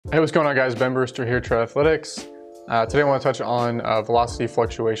Hey, what's going on, guys? Ben Brewster here, Triathletics. Today I want to touch on velocity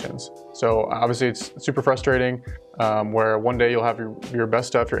fluctuations. So obviously it's super frustrating where one day you'll have your best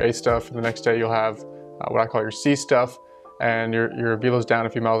stuff, your A stuff, and the next day you'll have what I call your C stuff, and your velo's down a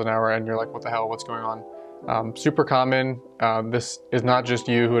few miles an hour and you're like, what the hell, what's going on? Super common. This is not just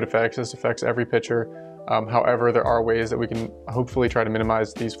you who it affects, this affects every pitcher. However, there are ways that we can hopefully try to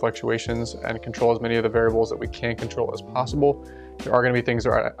minimize these fluctuations and control as many of the variables that we can control as possible. There are going to be things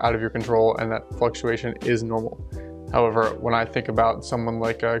that are out of your control, and that fluctuation is normal. However, when I think about someone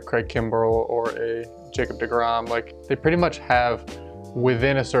like Craig Kimbrell or a Jacob deGrom, like they pretty much have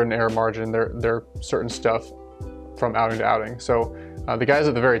within a certain error margin their certain stuff from outing to outing. So the guys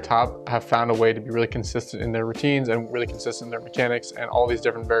at the very top have found a way to be really consistent in their routines and really consistent in their mechanics and all these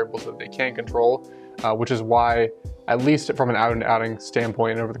different variables that they can control, which is why, at least from an outing to outing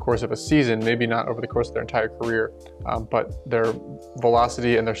standpoint and over the course of a season, maybe not over the course of their entire career, but their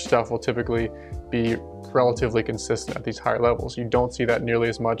velocity and their stuff will typically be relatively consistent at these higher levels. You don't see that nearly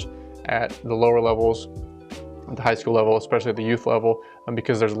as much at the lower levels, at the high school level, especially at the youth level,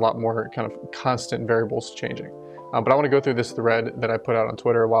 because there's a lot more kind of constant variables changing. But I want to go through this thread that I put out on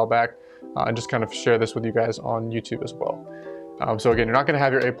Twitter a while back and just kind of share this with you guys on YouTube as well. So again, you're not going to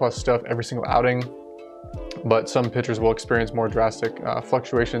have your A+ stuff every single outing, but some pitchers will experience more drastic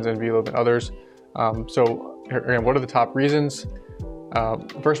fluctuations in velo than others. So again, what are the top reasons?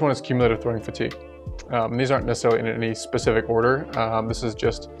 First one is cumulative throwing fatigue. These aren't necessarily in any specific order. This is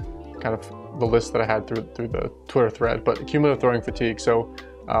just kind of the list that I had through the Twitter thread, but cumulative throwing fatigue. So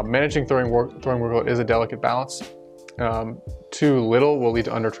managing throwing workload is a delicate balance. Too little will lead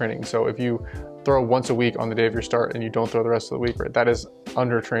to undertraining. So if you throw once a week on the day of your start and you don't throw the rest of the week, right, that is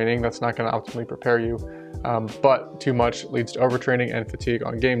undertraining. That's not going to optimally prepare you. But too much leads to overtraining and fatigue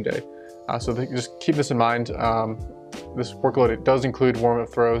on game day. So just keep this in mind. This workload, it does include warm-up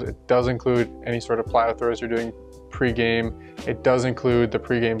throws. It does include any sort of plyo throws you're doing pre-game. It does include the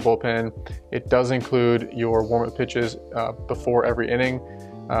pre-game bullpen. It does include your warm-up pitches before every inning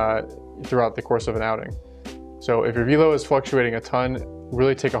throughout the course of an outing. So if your velo is fluctuating a ton,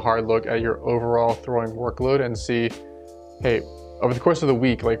 really take a hard look at your overall throwing workload and see, hey, over the course of the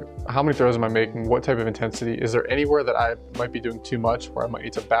week, like how many throws am I making? What type of intensity? Is there anywhere that I might be doing too much, where I might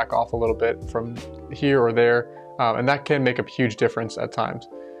need to back off a little bit from here or there? And that can make a huge difference at times.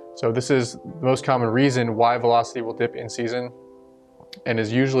 So this is the most common reason why velocity will dip in season, and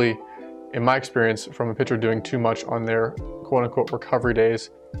is usually, in my experience, from a pitcher doing too much on their quote-unquote recovery days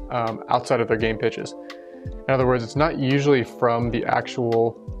outside of their game pitches. In other words, it's not usually from the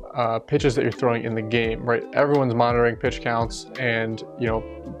actual pitches that you're throwing in the game, right? Everyone's monitoring pitch counts, and you know,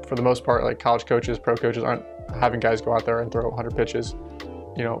 for the most part, like college coaches, pro coaches aren't having guys go out there and throw 100 pitches,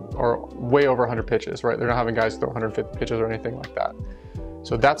 you know, or way over 100 pitches, right? They're not having guys throw 150 pitches or anything like that.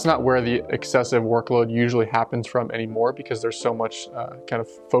 So that's not where the excessive workload usually happens from anymore, because there's so much kind of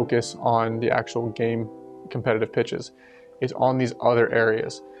focus on the actual game competitive pitches. It's on these other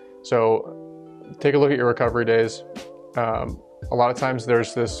areas. So take a look at your recovery days. A lot of times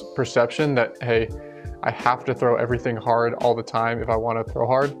there's this perception that, hey, I have to throw everything hard all the time if I want to throw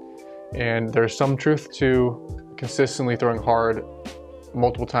hard. And there's some truth to consistently throwing hard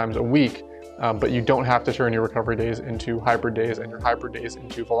multiple times a week, but you don't have to turn your recovery days into hybrid days and your hybrid days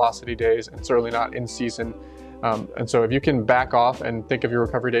into velocity days, and certainly not in season. And so if you can back off and think of your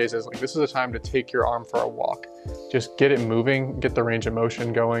recovery days as like, this is a time to take your arm for a walk, just get it moving, get the range of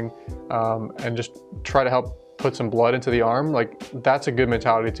motion going, and just try to help put some blood into the arm. Like, that's a good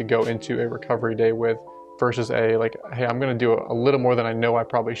mentality to go into a recovery day with, versus a like, hey, I'm going to do a little more than I know I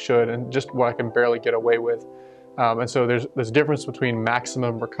probably should, and just what I can barely get away with. And so there's a difference between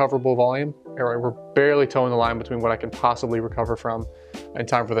maximum recoverable volume, or we're barely towing the line between what I can possibly recover from in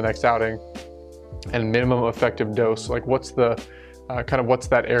time for the next outing, and minimum effective dose. Like, what's the what's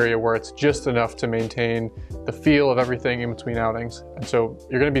that area where it's just enough to maintain the feel of everything in between outings. And so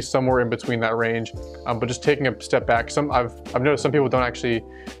you're going to be somewhere in between that range, but just taking a step back. I've noticed some people don't actually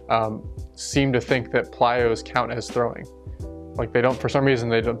seem to think that plyos count as throwing. Like, they don't, for some reason,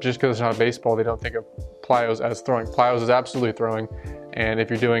 they don't, just because it's not a baseball, they don't think of plyos as throwing. Plyos is absolutely throwing, and if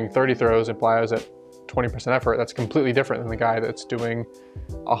you're doing 30 throws in plyos at 20% effort, that's completely different than the guy that's doing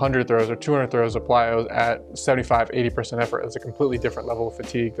 100 throws or 200 throws of plyos at 75-80% effort. It's a completely different level of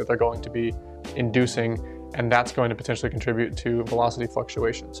fatigue that they're going to be inducing, and that's going to potentially contribute to velocity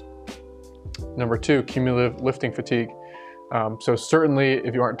fluctuations. Number two, cumulative lifting fatigue. So certainly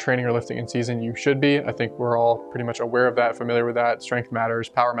if you aren't training or lifting in season, you should be. I think we're all pretty much aware of that, familiar with that. Strength matters,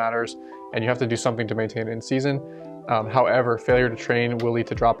 power matters, and you have to do something to maintain it in season. However, failure to train will lead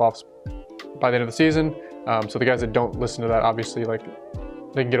to drop-offs by the end of the season. So the guys that don't listen to that, obviously, like,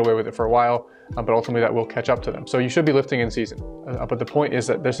 they can get away with it for a while, but ultimately that will catch up to them. So you should be lifting in season. But the point is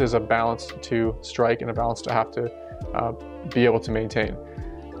that this is a balance to strike and a balance to have to be able to maintain.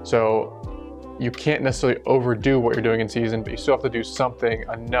 So you can't necessarily overdo what you're doing in season, but you still have to do something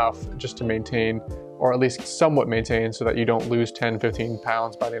enough just to maintain, or at least somewhat maintain, so that you don't lose 10, 15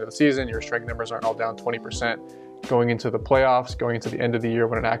 pounds by the end of the season. Your strength numbers aren't all down 20% going into the playoffs, going into the end of the year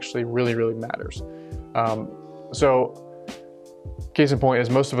when it actually really, really matters. So case in point is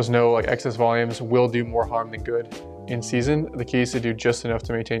most of us know like excess volumes will do more harm than good in season. The key is to do just enough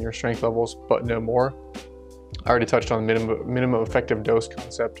to maintain your strength levels, but no more. I already touched on the minimum effective dose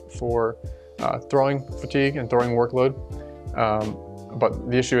concept for throwing fatigue and throwing workload. But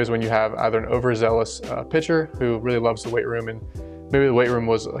the issue is when you have either an overzealous pitcher who really loves the weight room, and maybe the weight room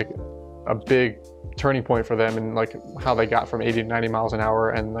was like a big turning point for them and like how they got from 80 to 90 miles an hour,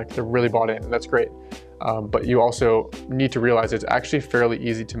 and like they're really bought in, and that's great. But you also need to realize it's actually fairly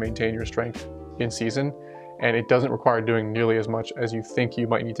easy to maintain your strength in season, and it doesn't require doing nearly as much as you think you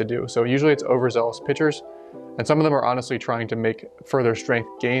might need to do. So usually it's overzealous pitchers, and some of them are honestly trying to make further strength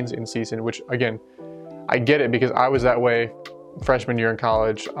gains in season, which again, I get it because I was that way freshman year in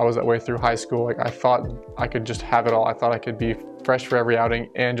college. I was that way through high school. Like I thought I could just have it all. I thought I could be fresh for every outing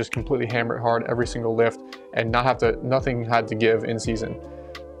and just completely hammer it hard every single lift and not have to, nothing had to give in season.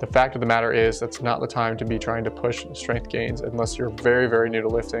 The fact of the matter is that's not the time to be trying to push strength gains unless you're very, very new to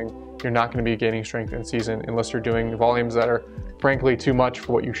lifting. You're not going to be gaining strength in season unless you're doing volumes that are frankly too much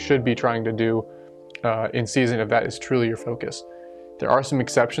for what you should be trying to do in season, if that is truly your focus. There are some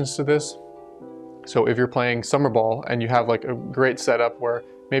exceptions to this. So if you're playing summer ball and you have like a great setup where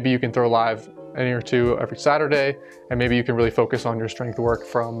maybe you can throw live an inning or two every Saturday, and maybe you can really focus on your strength work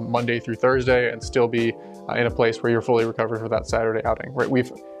from Monday through Thursday and still be in a place where you're fully recovered for that Saturday outing, right?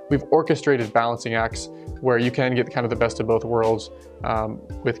 We've orchestrated balancing acts where you can get kind of the best of both worlds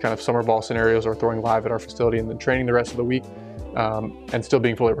with kind of summer ball scenarios or throwing live at our facility and then training the rest of the week and still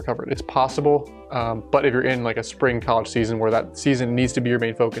being fully recovered. It's possible, but if you're in like a spring college season where that season needs to be your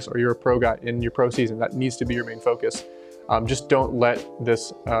main focus, or you're a pro guy in your pro season, that needs to be your main focus. Just don't let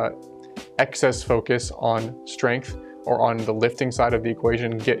this excess focus on strength or on the lifting side of the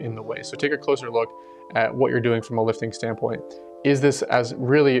equation get in the way. So take a closer look at what you're doing from a lifting standpoint. Is this as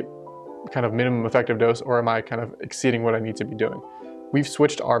really kind of minimum effective dose, or am I kind of exceeding what I need to be doing? We've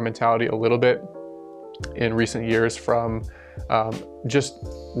switched our mentality a little bit in recent years from just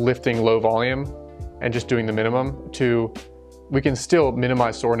lifting low volume and just doing the minimum to we can still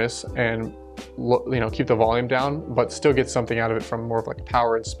minimize soreness and keep the volume down, but still get something out of it from more of like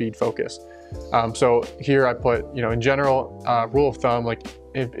power and speed focus. So here I put, in general, rule of thumb, like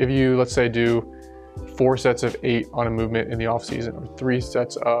if you, let's say, do 4 sets of 8 on a movement in the off season, or 3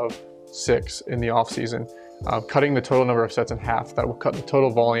 sets of 6 in the off season, cutting the total number of sets in half, that will cut the total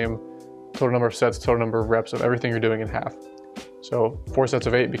volume, total number of sets, total number of reps of everything you're doing in half. So 4 sets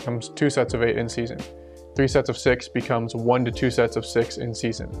of 8 becomes 2 sets of 8 in season. 3 sets of 6 becomes 1 to 2 sets of 6 in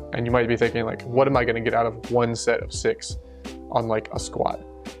season. And you might be thinking like, what am I gonna get out of 1 set of 6 on like a squat?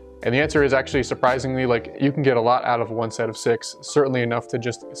 And the answer is actually surprisingly, like you can get a lot out of 1 set of 6, certainly enough to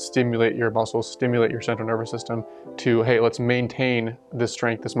just stimulate your muscles, stimulate your central nervous system to, hey, let's maintain this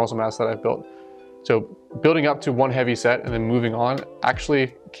strength, this muscle mass that I've built. So building up to 1 heavy set and then moving on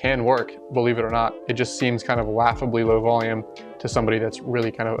actually can work, believe it or not. It just seems kind of laughably low volume to somebody that's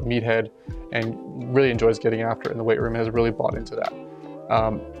really kind of a meathead and really enjoys getting after it, and the weight room has really bought into that.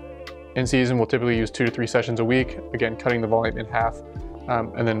 In season, we'll typically use 2 to 3 sessions a week, again, cutting the volume in half.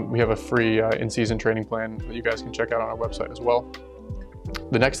 And then we have a free in-season training plan that you guys can check out on our website as well.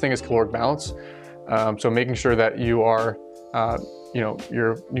 The next thing is caloric balance. So making sure that you are,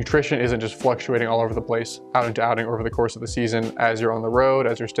 your nutrition isn't just fluctuating all over the place, outing to outing over the course of the season as you're on the road,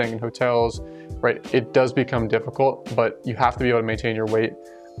 as you're staying in hotels, right? It does become difficult, but you have to be able to maintain your weight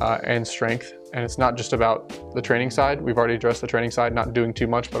and strength. And it's not just about the training side. We've already addressed the training side, not doing too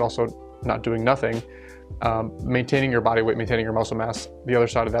much, but also not doing nothing. Maintaining your body weight, maintaining your muscle mass. The other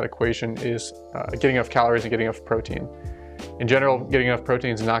side of that equation is getting enough calories and getting enough protein. In general, getting enough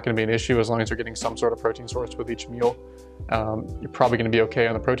protein is not going to be an issue as long as you're getting some sort of protein source with each meal. You're probably going to be okay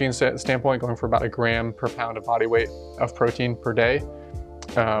on the protein standpoint, going for about 1 gram per pound of body weight of protein per day.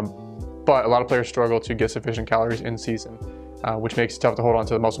 But a lot of players struggle to get sufficient calories in season, which makes it tough to hold on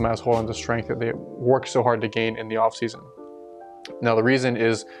to the muscle mass, hold on to the strength that they work so hard to gain in the off season. Now the reason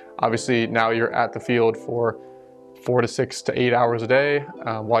is obviously now you're at the field for 4 to 6 to 8 hours a day.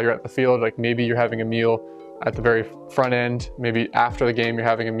 While you're at the field, like maybe you're having a meal at the very front end, maybe after the game you're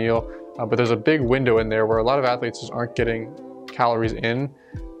having a meal, but there's a big window in there where a lot of athletes just aren't getting calories in,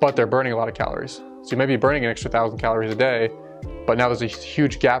 but they're burning a lot of calories. So you may be burning an extra 1,000 calories a day, but but now there's a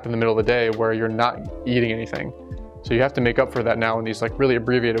huge gap in the middle of the day where you're not eating anything. So you have to make up for that now in these like really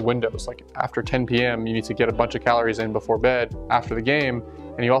abbreviated windows. Like after 10 p.m. you need to get a bunch of calories in before bed after the game.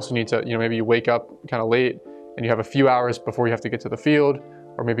 And you also need to, maybe you wake up kind of late and you have a few hours before you have to get to the field,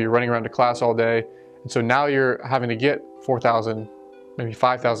 or maybe you're running around to class all day. And so now you're having to get 4,000, maybe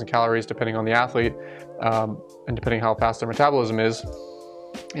 5,000 calories, depending on the athlete, and depending how fast their metabolism is,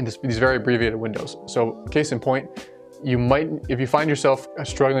 in these very abbreviated windows. So case in point, you might, if you find yourself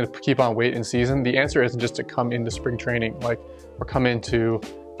struggling to keep on weight in season, the answer isn't just to come into spring training, or come into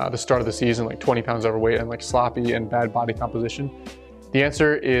the start of the season like 20 pounds overweight and like sloppy and bad body composition. The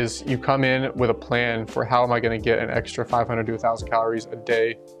answer is you come in with a plan for how am I going to get an extra 500 to 1,000 calories a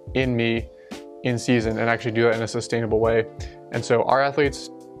day in me in season, and actually do that in a sustainable way. And so our athletes,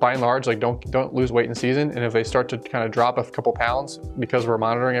 by and large, like don't lose weight in season. And if they start to kind of drop a couple pounds, because we're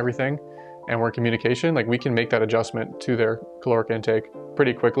monitoring everything and we're in communication, like we can make that adjustment to their caloric intake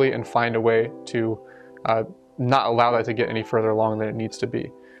pretty quickly and find a way to not allow that to get any further along than it needs to be.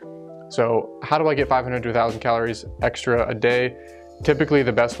 So how do I get 500 to 1,000 calories extra a day? Typically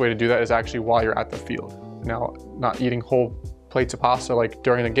the best way to do that is actually while you're at the field. Now, not eating whole plates of pasta like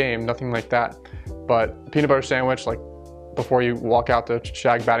during the game, nothing like that, but peanut butter sandwich like before you walk out to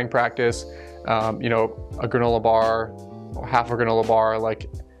shag batting practice, a granola bar, or half a granola bar like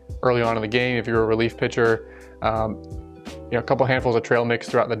early on in the game if you're a relief pitcher, a couple handfuls of trail mix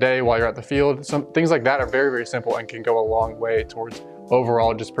throughout the day while you're at the field. Some things like that are very, very simple and can go a long way towards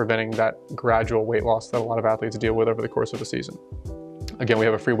overall just preventing that gradual weight loss that a lot of athletes deal with over the course of the season. Again, we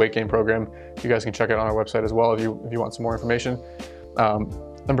have a free weight gain program. You guys can check it on our website as well if you want some more information.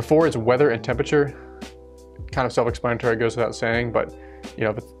 Number 4 is weather and temperature. Kind of self-explanatory, goes without saying, but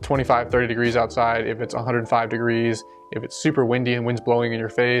if it's 25, 30 degrees outside, if it's 105 degrees, if it's super windy and wind's blowing in your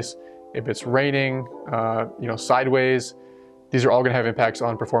face, if it's raining, sideways, these are all going to have impacts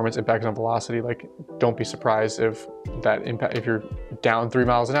on performance, impacts on velocity. Like, don't be surprised if you're down 3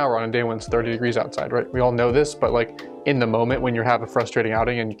 miles an hour on a day when it's 30 degrees outside, right? We all know this, but like in the moment when you have a frustrating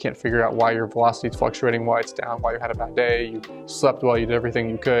outing and you can't figure out why your velocity is fluctuating, why it's down, why you had a bad day, you slept well, you did everything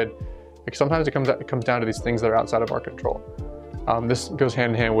you could. Like sometimes it comes down to these things that are outside of our control. This goes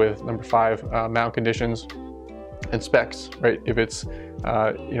hand in hand with number 5, mound conditions and specs, right? If it's,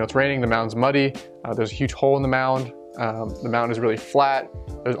 it's raining, the mound's muddy, there's a huge hole in the mound is really flat.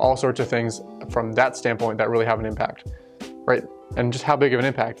 There's all sorts of things from that standpoint that really have an impact, right? And just how big of an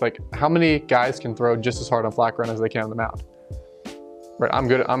impact, like how many guys can throw just as hard on flat ground as they can on the mound? Right,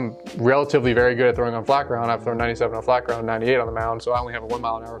 I'm relatively very good at throwing on flat ground. I've thrown 97 on flat ground, 98 on the mound, so I only have a 1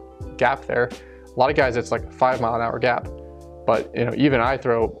 mile an hour gap there. A lot of guys, it's like a 5 mile an hour gap. But even I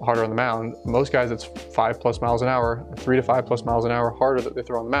throw harder on the mound. Most guys, it's 5+ miles an hour, 3 to 5+ miles an hour harder that they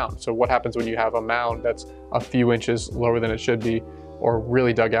throw on the mound. So what happens when you have a mound that's a few inches lower than it should be, or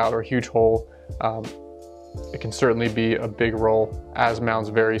really dug out, or a huge hole? It can certainly be a big role, as mounds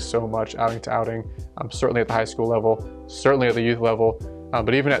vary so much outing to outing, certainly at the high school level, certainly at the youth level,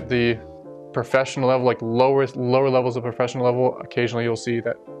 but even at the professional level, like lower levels of professional level, occasionally you'll see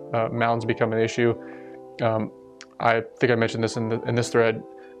that mounds become an issue. I think I mentioned this in this thread.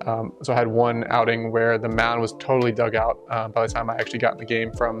 So I had one outing where the mound was totally dug out by the time I actually got in the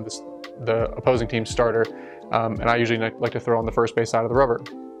game from the opposing team's starter. And I usually like to throw on the first base side of the rubber.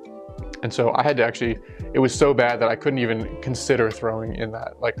 And so I had to it was so bad that I couldn't even consider throwing in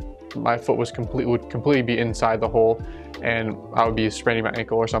that. Like my foot would completely be inside the hole, and I would be spraining my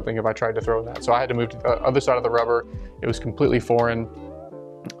ankle or something if I tried to throw in that. So I had to move to the other side of the rubber. It was completely foreign.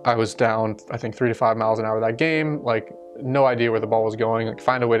 I was down, I think 3 to 5 miles an hour that game, like no idea where the ball was going, like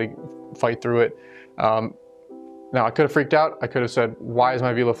find a way to fight through it. Now I could have freaked out. I could have said, why is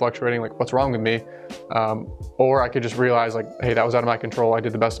my velo fluctuating? Like, what's wrong with me? Or I could just realize like, hey, that was out of my control. I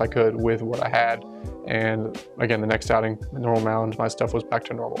did the best I could with what I had. And again, the next outing, the normal mound, my stuff was back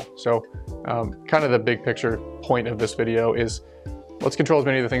to normal. So kind of the big picture point of this video is let's control as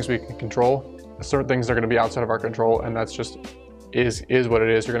many of the things we can control. Certain things are going to be outside of our control, and that's just is what it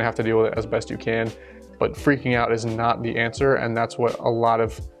is. You're going to have to deal with it as best you can. But freaking out is not the answer, and that's what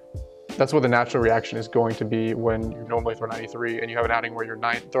the natural reaction is going to be when you normally throw 93 and you have an outing where you're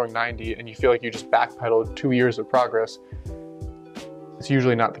throwing 90 and you feel like you just backpedaled 2 years of progress. It's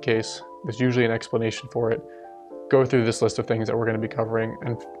usually not the case. There's usually an explanation for it. Go through this list of things that we're going to be covering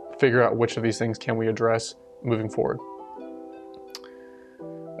and figure out which of these things can we address moving forward.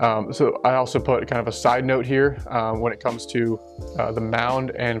 So I also put kind of a side note here when it comes to the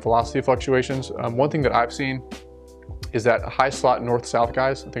mound and velocity fluctuations. One thing that I've seen is that high slot north-south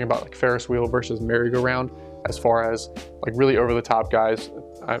guys, I'm thinking about like Ferris wheel versus merry-go-round, as far as like really over the top guys,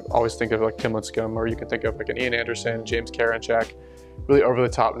 I always think of like Tim Lincecum, or you can think of like an Ian Anderson, James Karinchak, really over the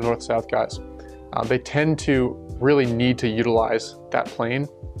top north-south guys. They tend to really need to utilize that plane,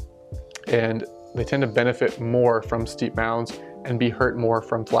 and they tend to benefit more from steep mounds and be hurt more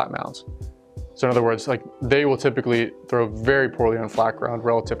from flat mounds. So in other words, like they will typically throw very poorly on flat ground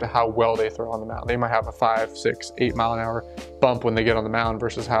relative to how well they throw on the mound. They might have a 5, 6, 8 mile an hour bump when they get on the mound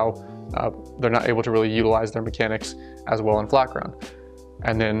versus how they're not able to really utilize their mechanics as well on flat ground.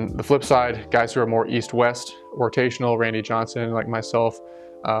 And then the flip side, guys who are more east-west, rotational, Randy Johnson, like myself,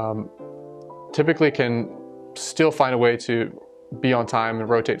 typically can still find a way to be on time and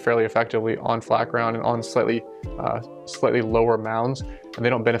rotate fairly effectively on flat ground and on slightly lower mounds, and they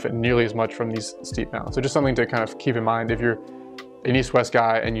don't benefit nearly as much from these steep mounds. So just something to kind of keep in mind if you're an east-west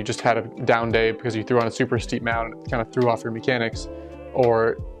guy and you just had a down day because you threw on a super steep mound and kind of threw off your mechanics,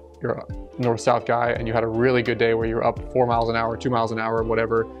 or you're a north-south guy and you had a really good day where you're up 4 miles an hour, 2 miles an hour,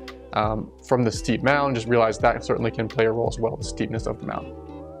 whatever, from the steep mound, just realize that certainly can play a role as well, the steepness of the mound.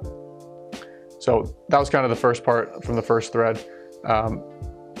 So that was kind of the first part from the first thread.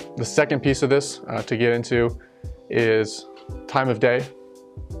 The second piece of this to get into is time of day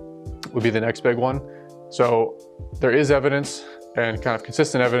would be the next big one. So there is evidence, and kind of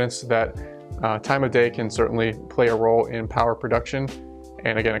consistent evidence, that time of day can certainly play a role in power production,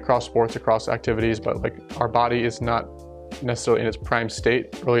 and again, across sports, across activities, but like our body is not necessarily in its prime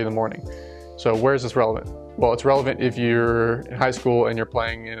state early in the morning. So where is this relevant? Well, it's relevant if you're in high school and you're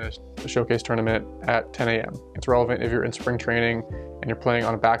playing in a showcase tournament at 10 a.m. It's relevant if you're in spring training and you're playing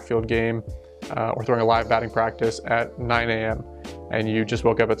on a backfield game or throwing a live batting practice at 9 a.m. and you just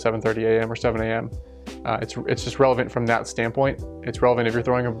woke up at 7:30 a.m. or 7 a.m. It's just relevant from that standpoint. It's relevant if you're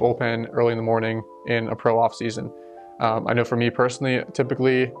throwing a bullpen early in the morning in a pro off season. I know for me personally,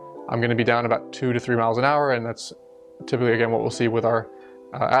 typically I'm going to be down about 2 to 3 miles an hour, and that's typically, again, what we'll see with our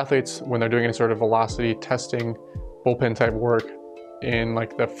athletes when they're doing any sort of velocity testing, bullpen type work in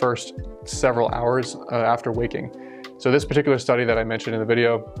like the first several hours after waking. So this particular study that I mentioned in the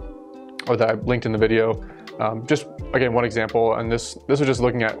video, or that I linked in the video, just again, one example, and this was just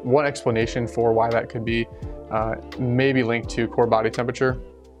looking at one explanation for why that could be maybe linked to core body temperature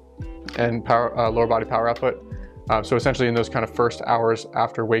and lower body power output. So essentially in those kind of first hours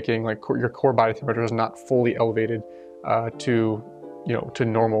after waking, like your core body temperature is not fully elevated to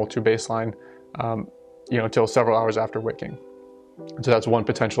normal, to baseline, until several hours after waking. So that's one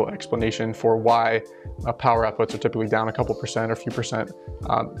potential explanation for why power outputs are typically down a couple percent or a few percent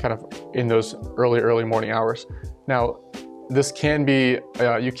kind of in those early morning hours. Now, this can be,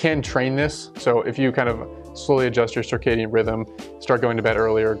 you can train this. So if you kind of slowly adjust your circadian rhythm, start going to bed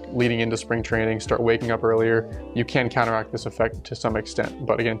earlier, leading into spring training, start waking up earlier, you can counteract this effect to some extent.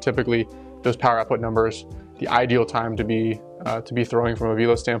 But again, typically those power output numbers, the ideal time to be throwing from a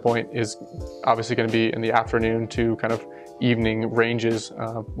velo standpoint is obviously going to be in the afternoon to kind of evening ranges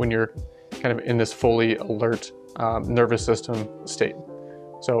when you're kind of in this fully alert nervous system state.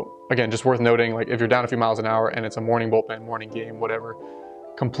 So again, just worth noting, like if you're down a few miles an hour and it's a morning bullpen, morning game, whatever,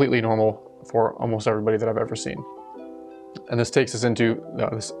 completely normal for almost everybody that I've ever seen. And this takes us into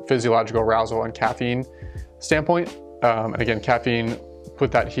this physiological arousal and caffeine standpoint. And again, caffeine,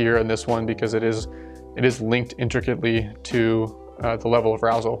 put that here in this one because it is linked intricately to the level of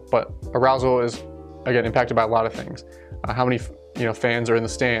arousal. But arousal is, again, impacted by a lot of things. How many fans are in the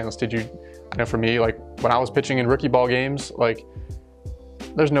stands? I know for me, like when I was pitching in rookie ball games, like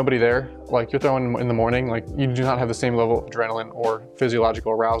there's nobody there. Like you're throwing in the morning, like you do not have the same level of adrenaline or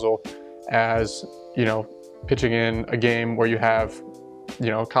physiological arousal as, pitching in a game where you have,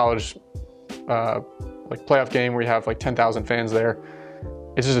 college, like playoff game where you have like 10,000 fans there.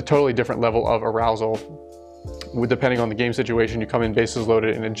 It's just a totally different level of arousal depending on the game situation. You come in bases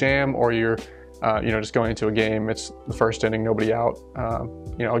loaded in a jam, or you're, just going into a game. It's the first inning, nobody out,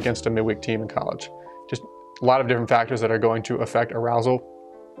 against a midweek team in college. Just a lot of different factors that are going to affect arousal.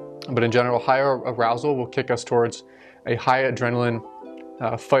 But in general, higher arousal will kick us towards a high adrenaline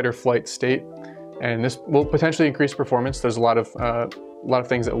fight or flight state, and this will potentially increase performance. There's a lot of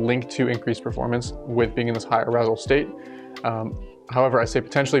things that link to increased performance with being in this high arousal state. However, I say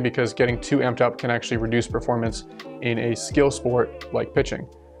potentially because getting too amped up can actually reduce performance in a skill sport like pitching.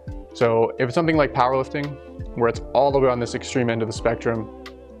 So if it's something like powerlifting, where it's all the way on this extreme end of the spectrum,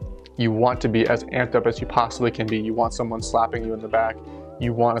 you want to be as amped up as you possibly can be. You want someone slapping you in the back.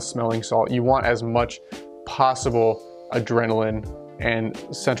 You want a smelling salt. You want as much possible adrenaline and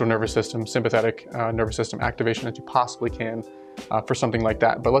central nervous system, sympathetic nervous system activation as you possibly can for something like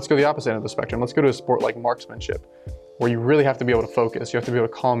that. But let's go the opposite end of the spectrum. Let's go to a sport like marksmanship, where you really have to be able to focus. You have to be able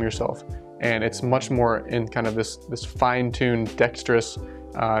to calm yourself. And it's much more in kind of this fine-tuned, dexterous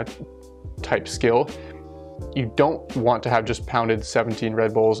type skill. You don't want to have just pounded 17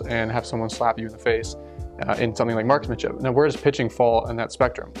 Red Bulls and have someone slap you in the face in something like marksmanship. Now, where does pitching fall in that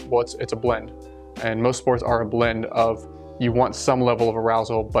spectrum? Well, it's a blend. And most sports are a blend of, you want some level of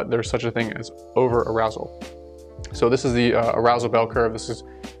arousal, but there's such a thing as over arousal. So this is the arousal bell curve.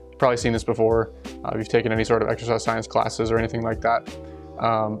 You've probably seen this before if you've taken any sort of exercise science classes or anything like that.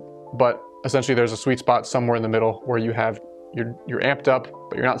 But essentially there's a sweet spot somewhere in the middle where you're amped up,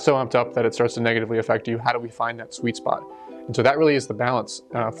 but you're not so amped up that it starts to negatively affect you. How do we find that sweet spot? And so that really is the balance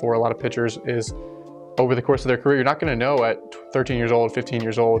for a lot of pitchers, is over the course of their career, you're not going to know at 13 years old, 15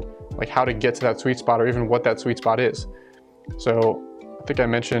 years old, like how to get to that sweet spot or even what that sweet spot is. So I think I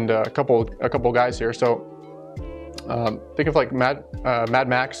mentioned a couple guys here. So think of like Mad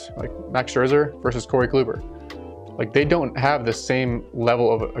Max, like Max Scherzer versus Corey Kluber. Like, they don't have the same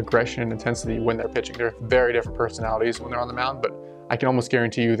level of aggression and intensity when they're pitching. They're very different personalities when they're on the mound, but I can almost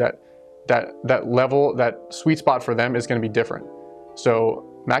guarantee you that level, that sweet spot for them is going to be different.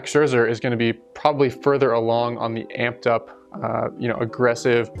 So Max Scherzer is going to be probably further along on the amped up,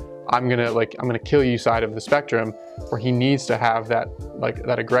 aggressive, I'm gonna kill you side of the spectrum, where he needs to have that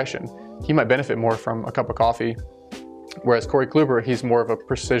aggression. He might benefit more from a cup of coffee, whereas Corey Kluber, he's more of a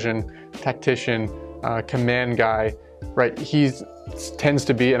precision tactician, command guy, right? He tends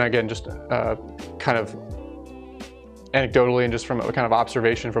to be, and again, just kind of anecdotally and just from a kind of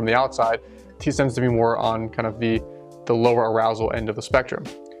observation from the outside, he tends to be more on kind of the lower arousal end of the spectrum.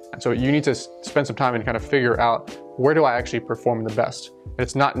 And so you need to spend some time and kind of figure out, where do I actually perform the best? And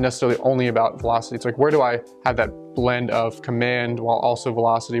it's not necessarily only about velocity. It's like, where do I have that blend of command while also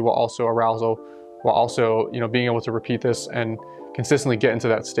velocity, while also arousal, while also, being able to repeat this and consistently get into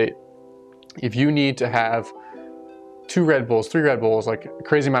that state. If you need to have 2 Red Bulls, 3 Red Bulls, like a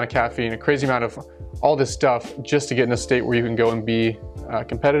crazy amount of caffeine, a crazy amount of all this stuff just to get in a state where you can go and be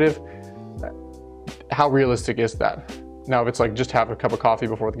competitive, how realistic is that? Now, if it's like just have a cup of coffee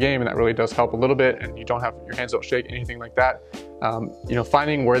before the game, and that really does help a little bit, and you don't have, your hands don't shake, anything like that,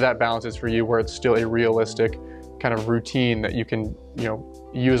 finding where that balance is for you, where it's still a realistic kind of routine that you can,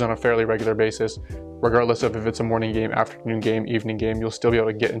 use on a fairly regular basis, regardless of if it's a morning game, afternoon game, evening game, you'll still be able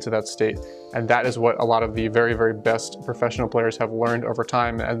to get into that state. And that is what a lot of the very, very best professional players have learned over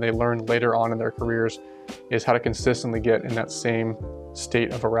time, and they learn later on in their careers, is how to consistently get in that same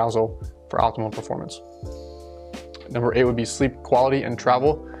state of arousal for optimal performance. Number 8 would be sleep quality and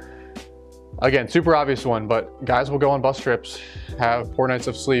travel. Again, super obvious one, but guys will go on bus trips, have poor nights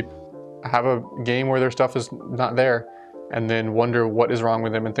of sleep, have a game where their stuff is not there, and then wonder what is wrong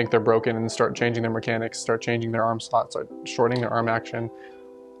with them and think they're broken and start changing their mechanics, start changing their arm slots, start shortening their arm action,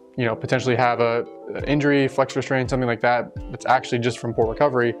 potentially have an injury, flexor strain, something like that, that's actually just from poor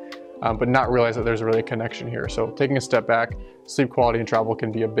recovery, but not realize that there's really a connection here. So taking a step back, sleep quality and travel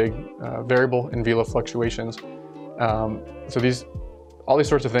can be a big variable in velo fluctuations. So all these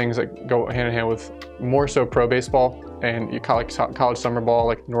sorts of things that go hand in hand with more so pro baseball and college summer ball,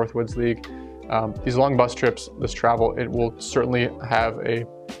 like Northwoods League. These long bus trips, this travel, it will certainly have a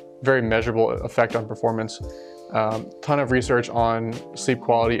very measurable effect on performance. Ton of research on sleep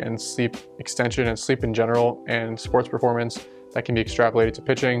quality and sleep extension and sleep in general and sports performance that can be extrapolated to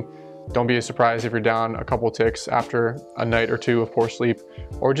pitching. Don't be surprised if you're down a couple ticks after a night or two of poor sleep,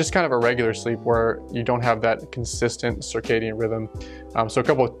 or just kind of a regular sleep where you don't have that consistent circadian rhythm. So a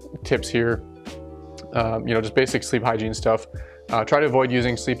couple of tips here, just basic sleep hygiene stuff. Try to avoid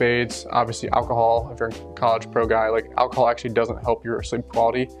using sleep aids. Obviously alcohol, if you're a college pro guy, like alcohol actually doesn't help your sleep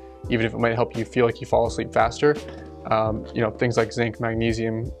quality, even if it might help you feel like you fall asleep faster. Things like zinc,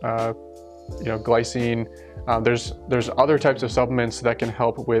 magnesium, glycine. There's other types of supplements that can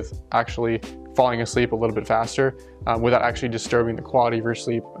help with actually falling asleep a little bit faster without actually disturbing the quality of your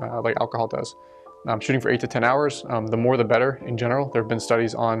sleep like alcohol does. Shooting for 8 to 10 hours, the more the better in general. There have been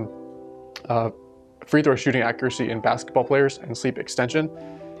studies on free throw shooting accuracy in basketball players and sleep extension,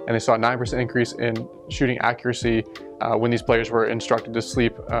 and they saw a 9% increase in shooting accuracy when these players were instructed to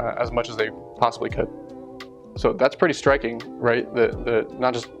sleep as much as they possibly could. So that's pretty striking, right?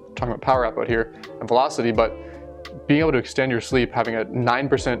 Not just talking about power output here and velocity, but being able to extend your sleep, having a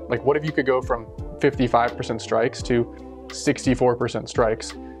 9%, like what if you could go from 55% strikes to 64%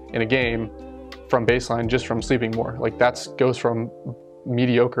 strikes in a game from baseline just from sleeping more? Like that goes from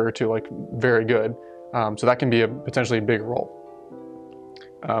mediocre to like very good. So that can be a potentially big role.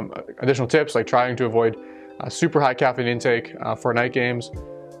 Additional tips, like trying to avoid super high caffeine intake for night games.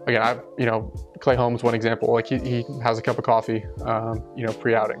 Again, Clay Holmes, one example, like he has a cup of coffee,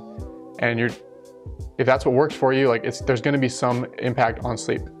 pre-outing, and if that's what works for you, like there's going to be some impact on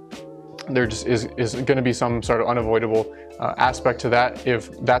sleep. There just is going to be some sort of unavoidable aspect to that. If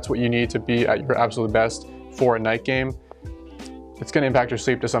that's what you need to be at your absolute best for a night game, it's going to impact your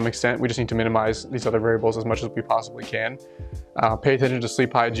sleep to some extent. We just need to minimize these other variables as much as we possibly can. Pay attention to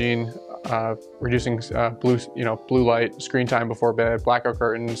sleep hygiene, reducing blue light, screen time before bed, blackout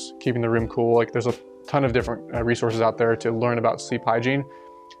curtains, keeping the room cool. Like there's a ton of different resources out there to learn about sleep hygiene.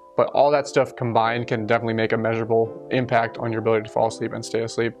 But all that stuff combined can definitely make a measurable impact on your ability to fall asleep and stay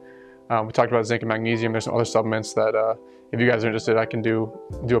asleep. We talked about zinc and magnesium. There's some other supplements that if you guys are interested, I can do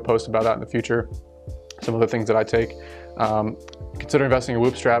a post about that in the future. Some other things that I take. Consider investing in a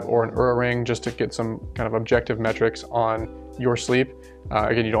Whoop strap or an Oura ring just to get some kind of objective metrics on your sleep.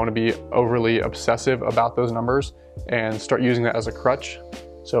 Again, you don't want to be overly obsessive about those numbers and start using that as a crutch.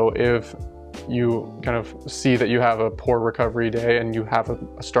 So if you kind of see that you have a poor recovery day and you have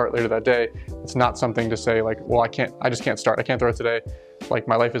a start later that day, it's not something to say like, well, I just can't start. I can't throw it today. Like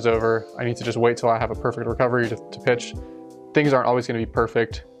my life is over. I need to just wait till I have a perfect recovery to pitch. Things aren't always going to be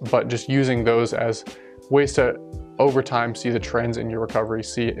perfect, but just using those as ways to over time see the trends in your recovery.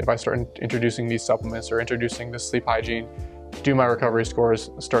 See if I start introducing these supplements or introducing this sleep hygiene, do my recovery scores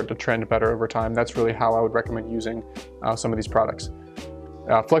start to trend better over time. That's really how I would recommend using some of these products.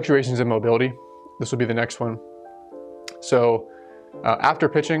 Fluctuations in mobility. This will be the next one. So after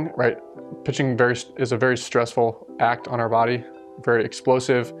pitching, right? Pitching is a very stressful act on our body, very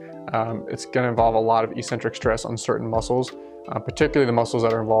explosive. It's going to involve a lot of eccentric stress on certain muscles, particularly the muscles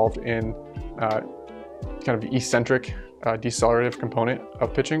that are involved in kind of the eccentric decelerative component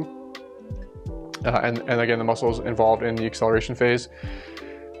of pitching. And again, the muscles involved in the acceleration phase.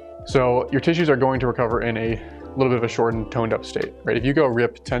 So your tissues are going to recover in a little bit of a shortened, toned up state, right? If you go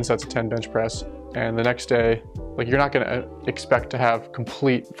rip 10 sets of 10 bench press and the next day, like you're not going to expect to have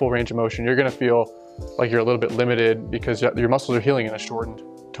complete full range of motion. You're going to feel like you're a little bit limited because your muscles are healing in a shortened,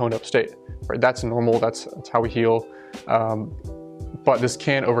 toned up state, right? That's normal. That's how we heal. But this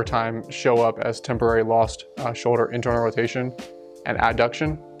can over time show up as temporary lost shoulder internal rotation and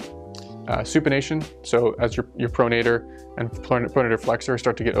adduction. Supination, so as your pronator and pronator flexor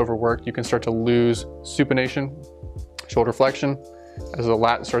start to get overworked, you can start to lose supination, shoulder flexion. As the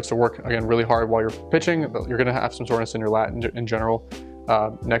lat starts to work again really hard while you're pitching, you're going to have some soreness in your lat in general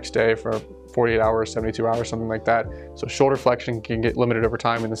next day for 48 hours, 72 hours, something like that. So shoulder flexion can get limited over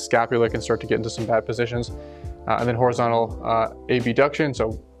time and the scapula can start to get into some bad positions. And then horizontal abduction,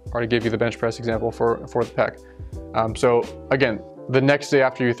 so I already gave you the bench press example for the pec. So again, the next day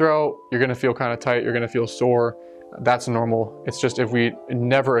after you throw, you're going to feel kind of tight, you're going to feel sore. That's normal. It's just if we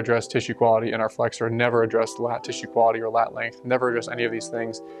never address tissue quality in our flexor, never address lat tissue quality or lat length, never address any of these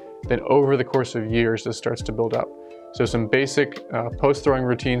things, then over the course of years, this starts to build up. So some basic post-throwing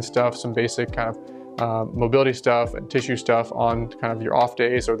routine stuff, some basic kind of mobility stuff and tissue stuff on kind of your off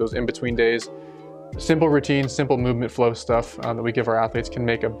days or those in-between days. Simple routine, simple movement flow stuff that we give our athletes can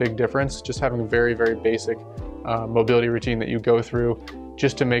make a big difference. Just having a very, very basic mobility routine that you go through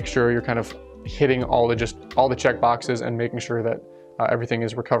just to make sure you're kind of hitting all the check boxes and making sure that everything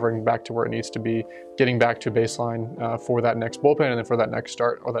is recovering back to where it needs to be, getting back to baseline for that next bullpen and then for that next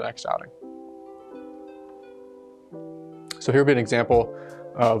start or that next outing. So here would be an example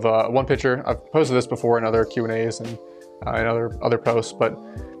of one pitcher. I've posted this before in other Q&As and in other posts, but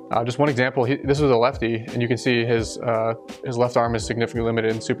just one example, this was a lefty, and you can see his left arm is significantly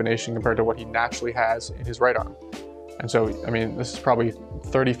limited in supination compared to what he naturally has in his right arm. And so, I mean, this is probably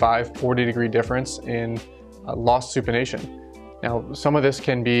 35, 40 degree difference in lost supination. Now, some of this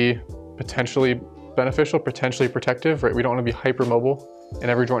can be potentially beneficial, potentially protective, right? We don't want to be hypermobile in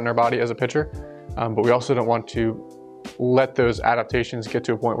every joint in our body as a pitcher, but we also don't want to let those adaptations get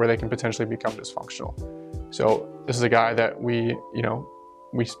to a point where they can potentially become dysfunctional. So this is a guy that we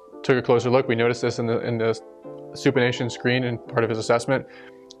took a closer look. We noticed this in the supination screen and part of his assessment.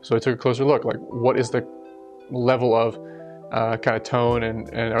 So we took a closer look, like what is the level of kind of tone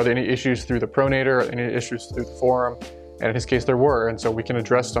and are there any issues through the pronator, any issues through the forearm? And in his case there were, and so we can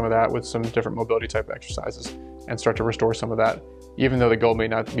address some of that with some different mobility type exercises and start to restore some of that. Even though the goal may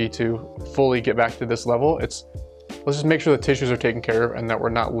not be to fully get back to this level, let's just make sure the tissues are taken care of and that we're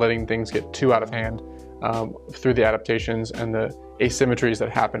not letting things get too out of hand through the adaptations and the asymmetries that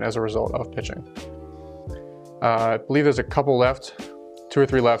happen as a result of pitching. I believe there's a couple left, 2 or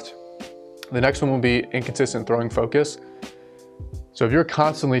 3 left. The next one will be inconsistent throwing focus. So if you're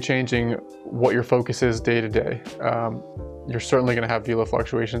constantly changing what your focus is day to day, you're certainly going to have velo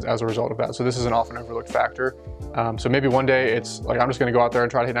fluctuations as a result of that. So this is an often overlooked factor. So maybe one day it's like, I'm just going to go out there and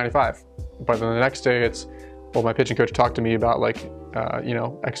try to hit 95. But then the next day it's, well, my pitching coach talked to me about like you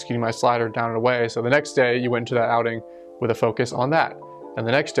know, executing my slider down and away. So the next day you went into that outing with a focus on that. And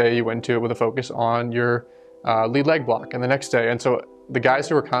the next day you went into it with a focus on your lead leg block, and the next day. And so the guys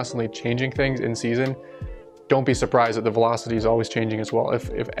who are constantly changing things in season, don't be surprised that the velocity is always changing as well.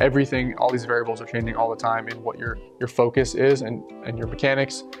 If everything, all these variables are changing all the time in what your focus is and your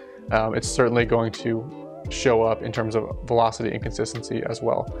mechanics, it's certainly going to show up in terms of velocity and consistency as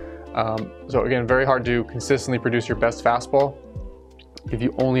well. So again, very hard to consistently produce your best fastball if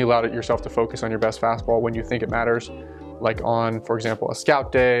you only allowed yourself to focus on your best fastball when you think it matters, like on, for example, a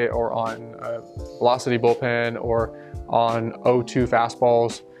scout day or on a velocity bullpen or on 0-2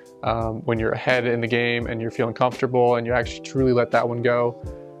 fastballs, when you're ahead in the game and you're feeling comfortable and you actually truly let that one go.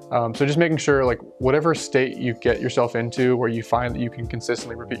 So just making sure, like, whatever state you get yourself into where you find that you can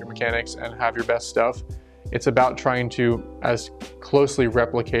consistently repeat your mechanics and have your best stuff, it's about trying to as closely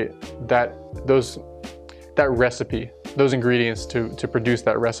replicate that recipe, those ingredients to produce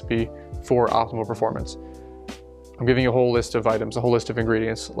that recipe for optimal performance. I'm giving you a whole list of items, a whole list of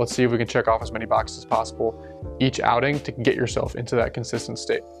ingredients. Let's see if we can check off as many boxes as possible each outing to get yourself into that consistent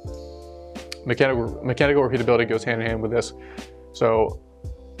state. Mechanical repeatability goes hand in hand with this. So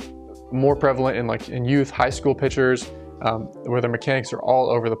more prevalent in youth, high school pitchers, where their mechanics are all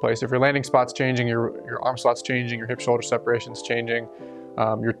over the place. If your landing spot's changing, your arm slot's changing, your hip shoulder separation's changing,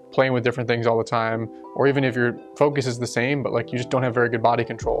 you're playing with different things all the time, or even if your focus is the same, but like you just don't have very good body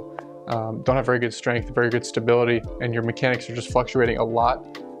control, don't have very good strength, very good stability, and your mechanics are just fluctuating a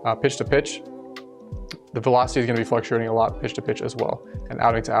lot pitch to pitch, the velocity is going to be fluctuating a lot pitch to pitch as well, and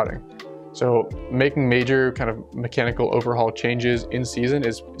outing to outing. So making major kind of mechanical overhaul changes in season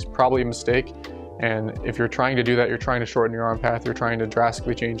is probably a mistake. And if you're trying to do that, you're trying to shorten your arm path, you're trying to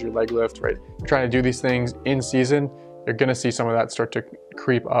drastically change your leg lift, right? You're trying to do these things in season, you're gonna see some of that start to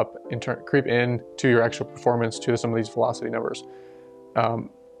creep in to your actual performance, to some of these velocity numbers.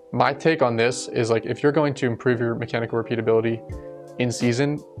 My take on this is, like, if you're going to improve your mechanical repeatability in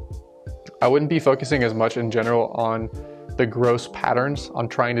season, I wouldn't be focusing as much in general on the gross patterns, on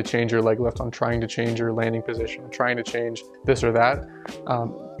trying to change your leg lift, on trying to change your landing position, on trying to change this or that.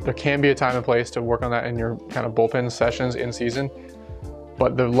 There can be a time and place to work on that in your kind of bullpen sessions in season,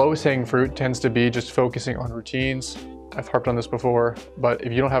 but the lowest hanging fruit tends to be just focusing on routines. I've harped on this before, but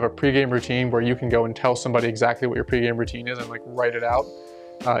if you don't have a pregame routine where you can go and tell somebody exactly what your pregame routine is and like write it out,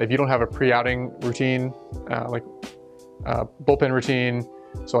 if you don't have a pre-outing routine, bullpen routine,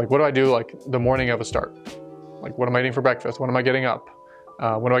 so like what do I do like the morning of a start? Like, what am I eating for breakfast? When am I getting up?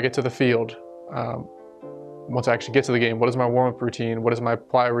 When do I get to the field? Once I actually get to the game, what is my warm-up routine? What is my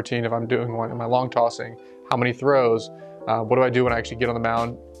plyo routine if I'm doing one? Am I long tossing? How many throws? What do I do when I actually get on the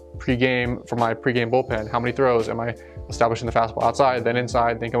mound pre-game for my pre-game bullpen? How many throws? Am I establishing the fastball outside, then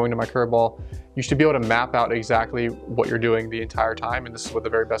inside, then going to my curveball? You should be able to map out exactly what you're doing the entire time, and this is what the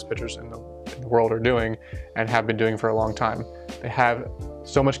very best pitchers in the world are doing and have been doing for a long time. They have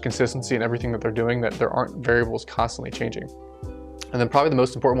so much consistency in everything that they're doing that there aren't variables constantly changing. And then probably the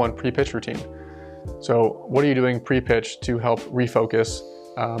most important one, pre-pitch routine. So what are you doing pre-pitch to help refocus?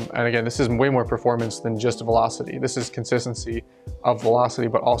 And again, this is way more performance than just velocity. This is consistency of velocity,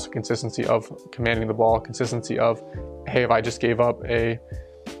 but also consistency of commanding the ball, consistency of, hey, if I just gave up a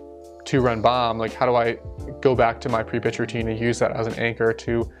 2-run bomb, like how do I go back to my pre-pitch routine and use that as an anchor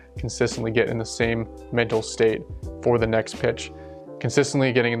to consistently get in the same mental state for the next pitch?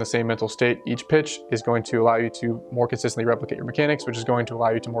 Consistently getting in the same mental state each pitch is going to allow you to more consistently replicate your mechanics, which is going to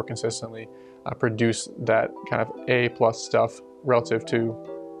allow you to more consistently produce that kind of A+ stuff relative to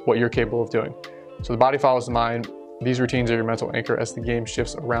what you're capable of doing. So the body follows the mind. These routines are your mental anchor as the game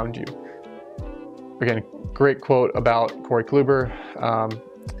shifts around you. Again, great quote about Corey Kluber.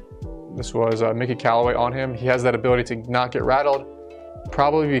 This was Mickey Callaway on him. He has that ability to not get rattled,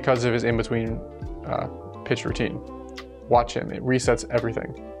 probably because of his in-between pitch routine. Watch him, it resets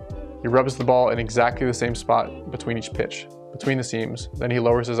everything. He rubs the ball in exactly the same spot between each pitch, between the seams, then he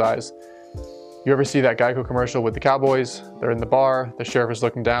lowers his eyes. You ever see that Geico commercial with the Cowboys? They're in the bar, the sheriff is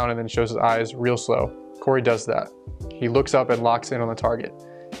looking down and then shows his eyes real slow. Corey does that. He looks up and locks in on the target.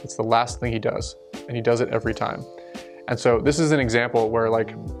 It's the last thing he does, and he does it every time. And so this is an example where,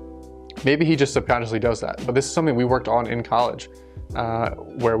 like, maybe he just subconsciously does that, but this is something we worked on in college,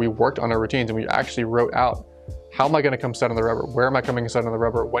 where we worked on our routines and we actually wrote out, how am I going to come set on the rubber? Where am I coming set on the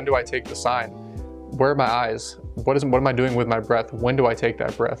rubber? When do I take the sign? Where are my eyes? What am I doing with my breath? When do I take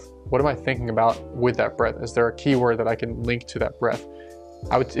that breath? What am I thinking about with that breath? Is there a keyword that I can link to that breath?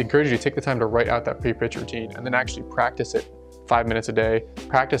 I would encourage you to take the time to write out that pre-pitch routine and then actually practice it 5 minutes a day.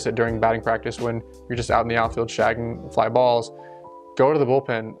 Practice it during batting practice when you're just out in the outfield shagging fly balls. Go to the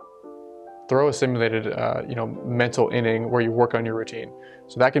bullpen, throw a simulated, mental inning where you work on your routine.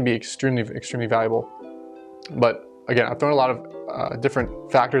 So that can be extremely, extremely valuable. But again, I've thrown a lot of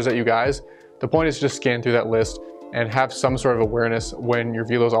different factors at you guys. The point is just scan through that list and have some sort of awareness when your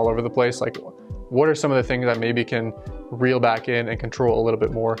velo's all over the place. Like, what are some of the things that maybe can reel back in and control a little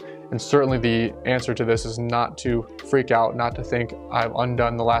bit more? And certainly the answer to this is not to freak out, not to think I've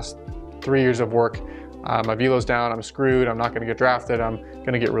undone the last 3 years of work. My velo's down, I'm screwed, I'm not gonna get drafted, I'm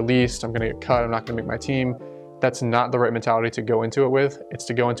gonna get released, I'm gonna get cut, I'm not gonna make my team. That's not the right mentality to go into it with. It's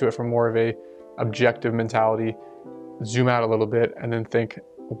to go into it from more of a objective mentality, zoom out a little bit, and then think,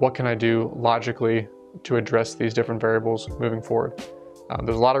 what can I do logically to address these different variables moving forward?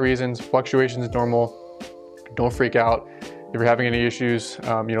 There's a lot of reasons. Fluctuation is normal. Don't freak out. If you're having any issues,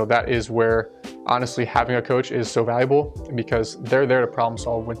 that is where honestly having a coach is so valuable, because they're there to problem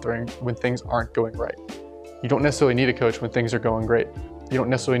solve when things aren't going right. You don't necessarily need a coach when things are going great. You don't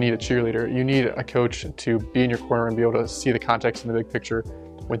necessarily need a cheerleader. You need a coach to be in your corner and be able to see the context and the big picture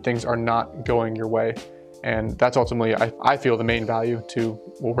when things are not going your way. And that's ultimately, I feel, the main value to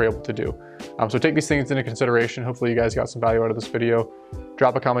what we're able to do. So take these things into consideration. Hopefully you guys got some value out of this video.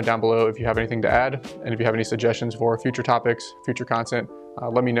 Drop a comment down below if you have anything to add, and if you have any suggestions for future topics, future content,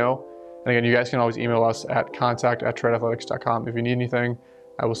 let me know. And again, you guys can always email us at contact@treadathletics.com if you need anything.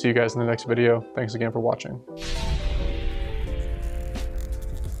 I will see you guys in the next video. Thanks again for watching.